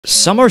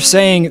Some are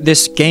saying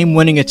this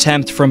game-winning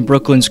attempt from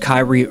Brooklyn's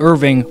Kyrie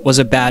Irving was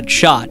a bad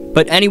shot,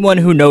 but anyone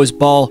who knows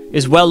ball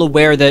is well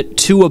aware that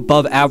two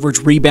above-average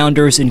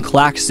rebounders in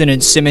Claxton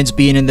and Simmons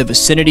being in the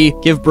vicinity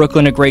give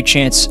Brooklyn a great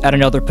chance at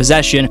another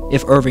possession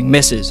if Irving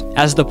misses.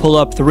 As the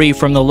pull-up three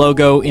from the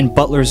logo in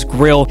Butler's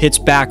grill hits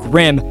back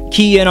rim,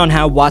 key in on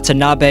how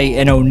Watanabe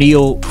and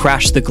O'Neal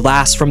crash the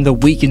glass from the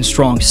weak and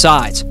strong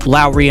sides.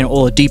 Lowry and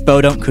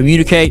Oladipo don't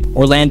communicate,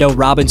 Orlando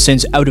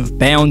Robinson's out of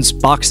bounds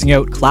boxing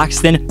out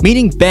Claxton,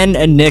 meaning Ben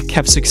and Nic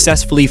have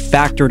successfully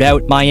factored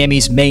out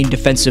Miami's main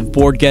defensive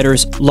board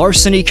getters.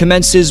 Larceny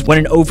commences when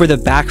an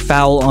over-the-back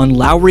foul on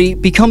Lowry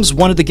becomes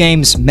one of the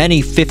game's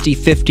many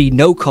 50-50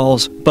 no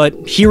calls, but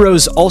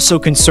Hero's also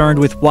concerned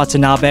with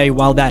Watanabe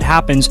while that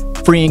happens,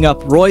 freeing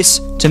up Royce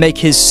to make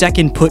his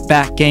second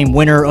putback game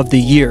winner of the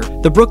year.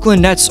 The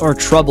Brooklyn Nets are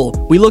trouble.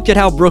 We looked at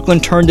how Brooklyn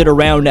turned it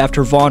around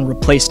after Vaughn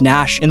replaced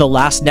Nash in the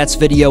last Nets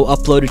video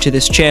uploaded to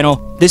this channel.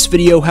 This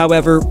video,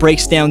 however,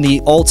 breaks down the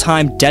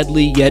all-time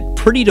deadly yet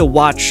pretty to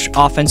watch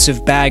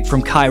offensive bag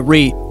from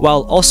Kyrie,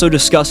 while also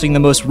discussing the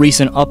most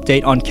recent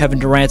update on Kevin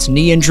Durant's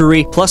knee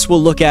injury. Plus,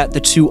 we'll look at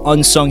the two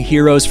unsung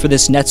heroes for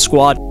this Nets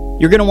squad.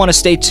 You're going to want to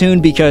stay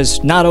tuned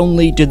because not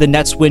only did the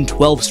Nets win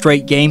 12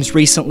 straight games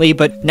recently,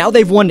 but now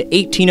they've won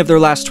 18 of their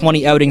last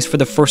 20 outings for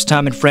the first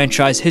time in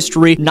franchise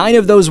history. 9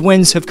 of those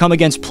wins have come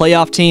against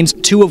playoff teams,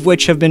 2 of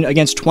which have been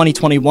against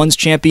 2021's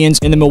champions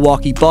in the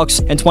Milwaukee Bucks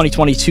and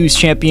 2022's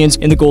champions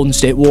in the Golden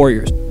State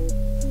Warriors.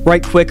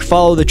 Right quick,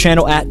 follow the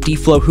channel at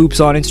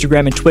DFlowHoops on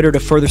Instagram and Twitter to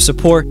further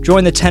support.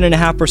 Join the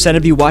 10.5%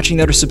 of you watching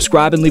that are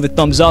subscribed and leave a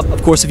thumbs up,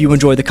 of course, if you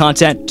enjoy the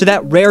content. To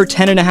that rare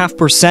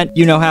 10.5%,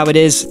 you know how it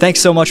is. Thanks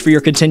so much for your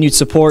continued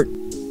support.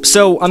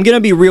 So, I'm gonna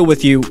be real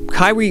with you.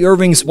 Kyrie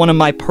Irving's one of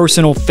my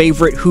personal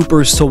favorite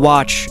hoopers to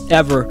watch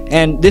ever,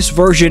 and this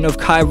version of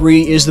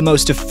Kyrie is the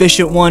most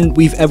efficient one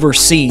we've ever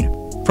seen.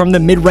 From the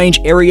mid-range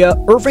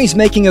area, Irving's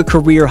making a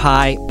career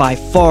high, by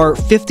far,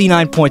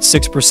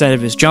 59.6% of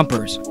his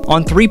jumpers.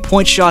 On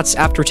three-point shots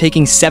after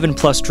taking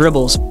 7+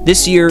 dribbles,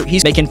 this year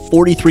he's making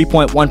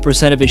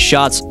 43.1% of his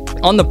shots.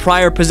 On the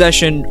prior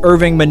possession,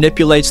 Irving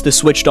manipulates the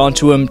switched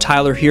onto him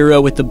Tyler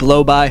Hero with the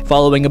blow-by,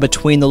 following a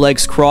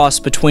between-the-legs cross,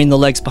 between the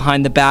legs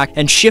behind the back,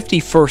 and shifty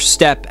first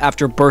step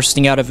after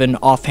bursting out of an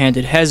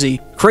offhanded hezzy.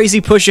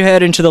 Crazy push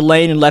ahead into the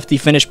lane and lefty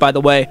finish, by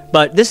the way,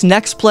 but this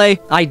next play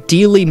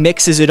ideally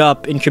mixes it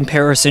up in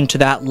comparison to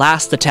that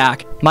last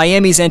attack.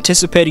 Miami's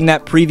anticipating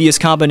that previous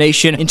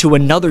combination into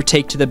another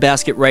take to the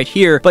basket right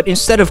here, but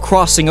instead of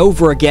crossing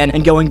over again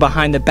and going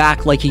behind the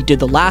back like he did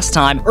the last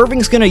time,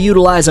 Irving's gonna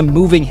utilize a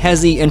moving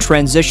hezzy and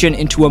transition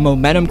into a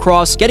momentum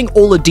cross, getting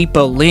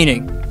Oladipo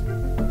leaning.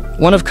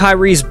 One of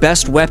Kyrie's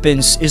best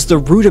weapons is the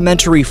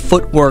rudimentary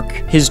footwork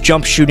his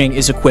jump shooting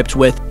is equipped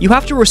with. You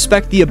have to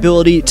respect the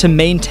ability to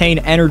maintain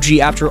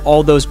energy after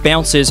all those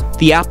bounces,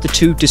 the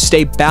aptitude to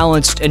stay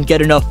balanced and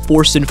get enough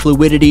force and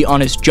fluidity on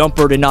his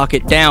jumper to knock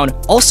it down.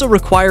 Also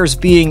requires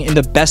being in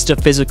the best of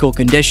physical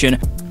condition.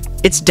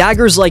 It's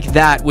daggers like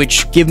that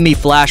which give me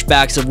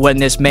flashbacks of when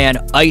this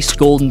man iced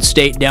Golden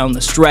State down the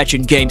stretch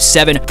in Game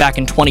 7 back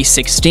in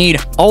 2016.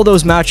 All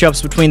those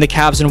matchups between the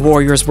Cavs and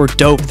Warriors were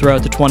dope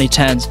throughout the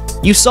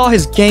 2010s. You saw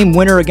his game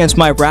winner against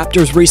my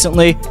Raptors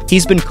recently.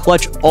 He's been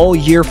clutch all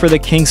year for the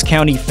Kings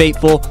County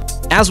faithful,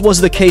 as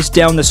was the case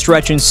down the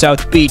stretch in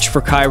South Beach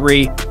for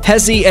Kyrie.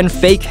 Hezzy and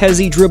fake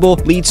hezzy dribble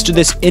leads to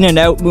this in and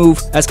out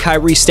move as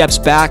Kyrie steps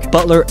back.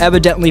 Butler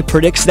evidently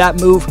predicts that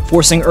move,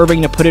 forcing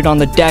Irving to put it on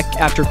the deck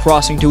after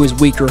crossing to his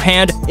weaker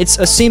hand. It's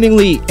a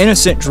seemingly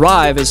innocent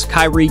drive as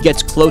Kyrie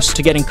gets close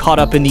to getting caught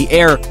up in the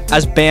air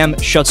as Bam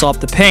shuts off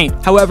the paint.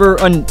 However,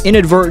 an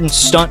inadvertent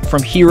stunt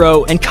from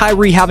Hero and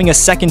Kyrie having a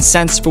second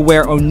sense for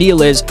where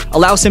O'Neal is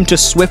allows him to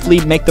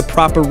swiftly make the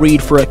proper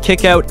read for a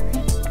kickout.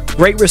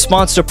 Great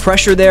response to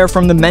pressure there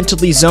from the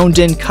mentally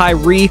zoned-in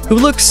Kyrie, who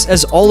looks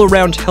as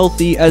all-around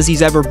healthy as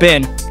he's ever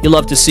been. You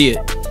love to see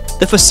it.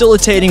 The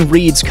facilitating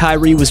reads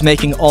Kyrie was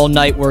making all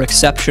night were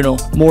exceptional.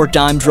 More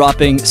dime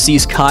dropping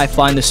sees Kai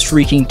find the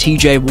streaking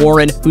TJ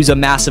Warren, who's a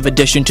massive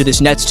addition to this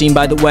Nets team,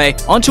 by the way.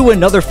 Onto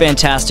another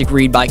fantastic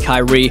read by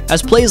Kyrie,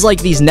 as plays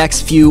like these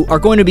next few are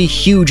going to be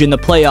huge in the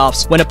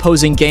playoffs when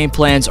opposing game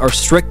plans are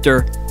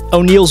stricter.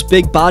 O'Neal's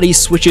big body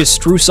switches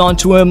Strus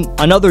onto him.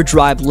 Another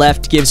drive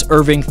left gives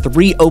Irving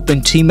 3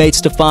 open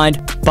teammates to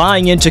find.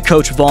 Buying into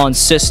Coach Vaughn's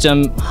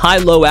system,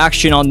 high-low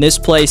action on this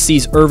play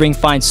sees Irving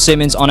find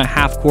Simmons on a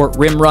half-court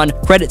rim run.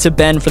 Credit to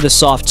Ben for the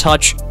soft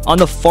touch. On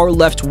the far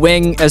left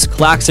wing, as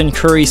Claxton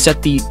Curry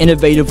set the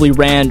innovatively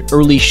ran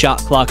early shot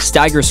clock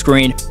stagger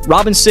screen,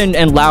 Robinson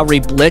and Lowry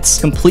blitz,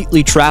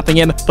 completely trapping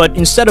him, but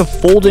instead of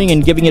folding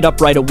and giving it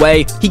up right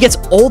away, he gets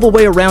all the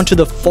way around to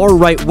the far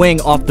right wing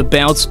off the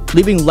bounce,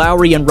 leaving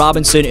Lowry and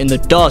Robinson in the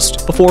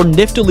dust, before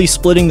niftily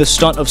splitting the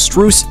stunt of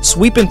Strus,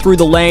 sweeping through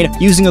the lane,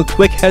 using a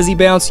quick hezzy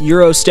bounce,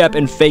 Euro step,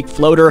 and fake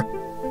floater.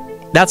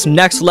 That's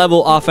next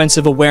level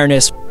offensive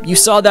awareness. You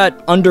saw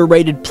that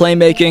underrated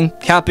playmaking,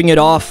 capping it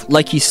off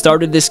like he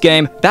started this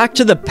game. Back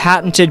to the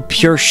patented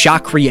pure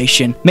shot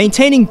creation.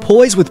 Maintaining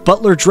poise with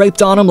Butler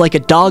draped on him like a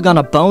dog on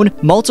a bone.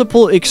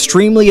 Multiple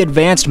extremely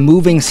advanced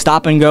moving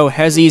stop-and-go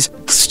hezzies.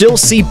 Still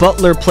see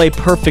Butler play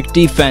perfect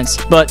defense,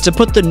 but to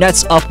put the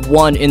Nets up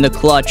 1 in the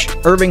clutch,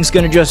 Irving's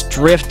gonna just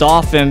drift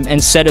off him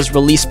and set his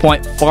release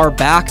point far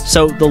back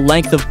so the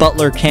length of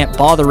Butler can't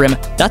bother him.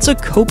 That's a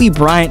Kobe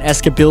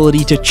Bryant-esque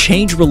ability to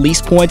change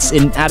release points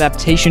in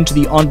adaptation to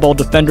the on-ball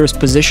defender's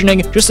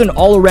positioning. Just an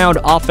all-around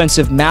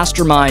offensive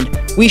mastermind.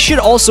 We should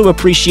also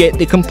appreciate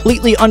the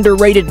completely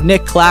underrated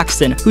Nic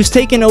Claxton, who's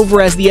taken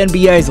over as the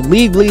NBA's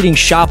league-leading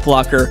shot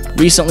blocker,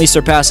 recently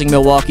surpassing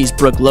Milwaukee's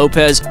Brook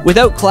Lopez.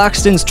 Without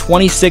Claxton's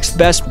 26th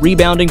best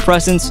rebounding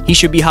presence, he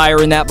should be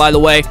higher in that, by the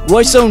way,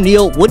 Royce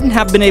O'Neal wouldn't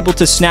have been able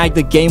to snag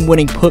the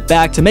game-winning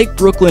putback to make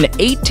Brooklyn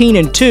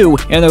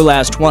 18-2 in their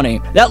last 20.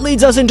 That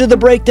leads us into the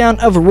breakdown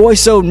of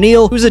Royce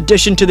O'Neal, whose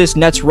addition to this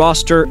Nets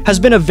roster has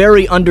been a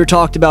very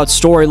under-talked-about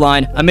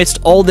storyline amidst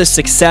all this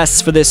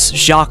success for this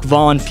Jacques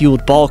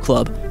Vaughn-fueled ball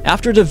club.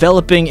 After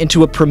developing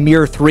into a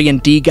premier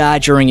 3-and-D guy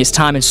during his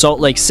time in Salt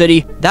Lake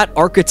City, that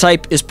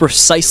archetype is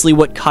precisely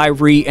what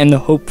Kyrie and the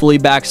hopefully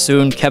back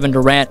soon Kevin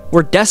Durant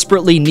were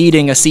desperately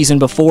needing a season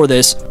before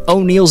this.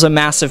 O'Neal's a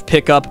massive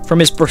pickup, from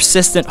his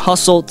persistent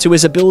hustle to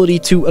his ability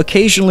to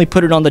occasionally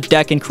put it on the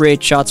deck and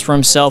create shots for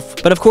himself,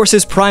 but of course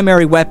his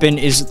primary weapon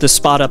is the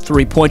spot-up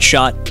three-point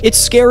shot. It's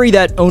scary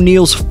that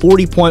O'Neal's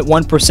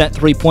 40.1%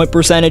 three-point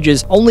percentage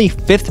is only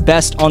 5th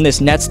best on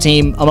this Nets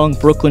team among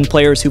Brooklyn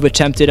players who've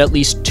attempted at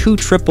least 2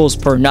 triples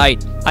per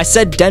night. I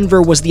said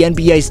Denver was the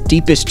NBA's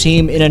deepest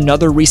team in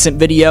another recent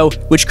video,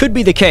 which could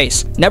be the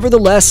case.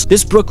 Nevertheless,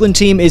 this Brooklyn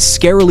team is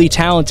scarily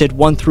talented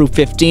 1 through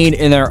 15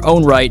 in their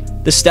own right.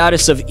 The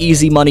status of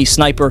easy money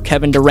sniper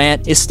Kevin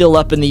Durant is still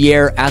up in the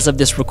air as of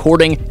this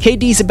recording.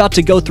 KD's about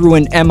to go through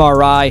an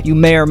MRI. You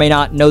may or may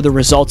not know the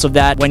results of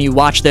that when you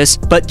watch this,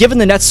 but given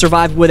the Nets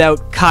survived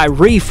without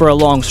Kyrie for a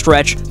long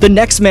stretch, the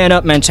next man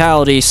up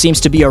mentality seems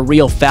to be a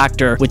real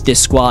factor with this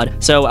squad.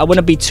 So I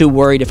wouldn't be too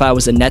worried if I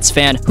was a Nets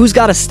fan. Who's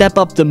got to step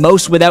up the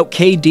most without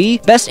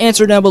KD? Best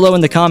answer down below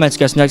in the comments,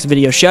 guys. Next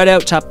video shout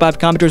out. Top 5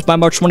 commenters by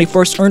March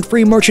 21st earn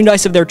free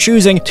merchandise of their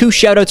choosing. 2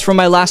 shoutouts from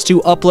my last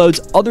 2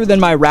 uploads, other than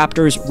my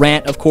Raptors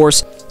rant, of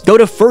course. Go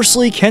to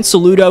firstly Kent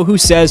Saludo, who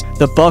says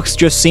the Bucks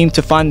just seem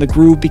to find the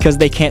groove because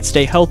they can't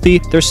stay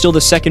healthy. They're still the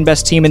 2nd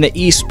best team in the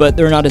East, but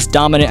they're not as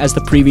dominant as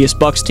the previous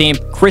Bucks team.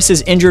 Chris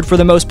is injured for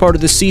the most part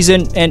of the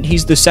season, and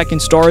he's the 2nd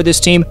star of this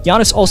team.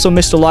 Giannis also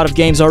missed a lot of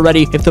games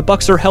already. If the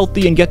Bucks are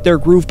healthy and get their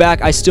groove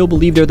back, I still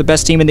believe they're the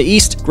best team in the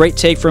East. Great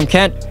take from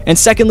Kent. And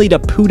secondly to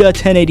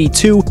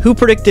Puda1082, who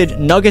predicted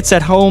Nuggets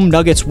at home,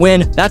 Nuggets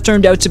win. That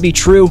turned out to be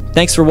true.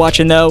 Thanks for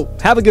watching though.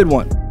 Have a good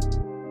one.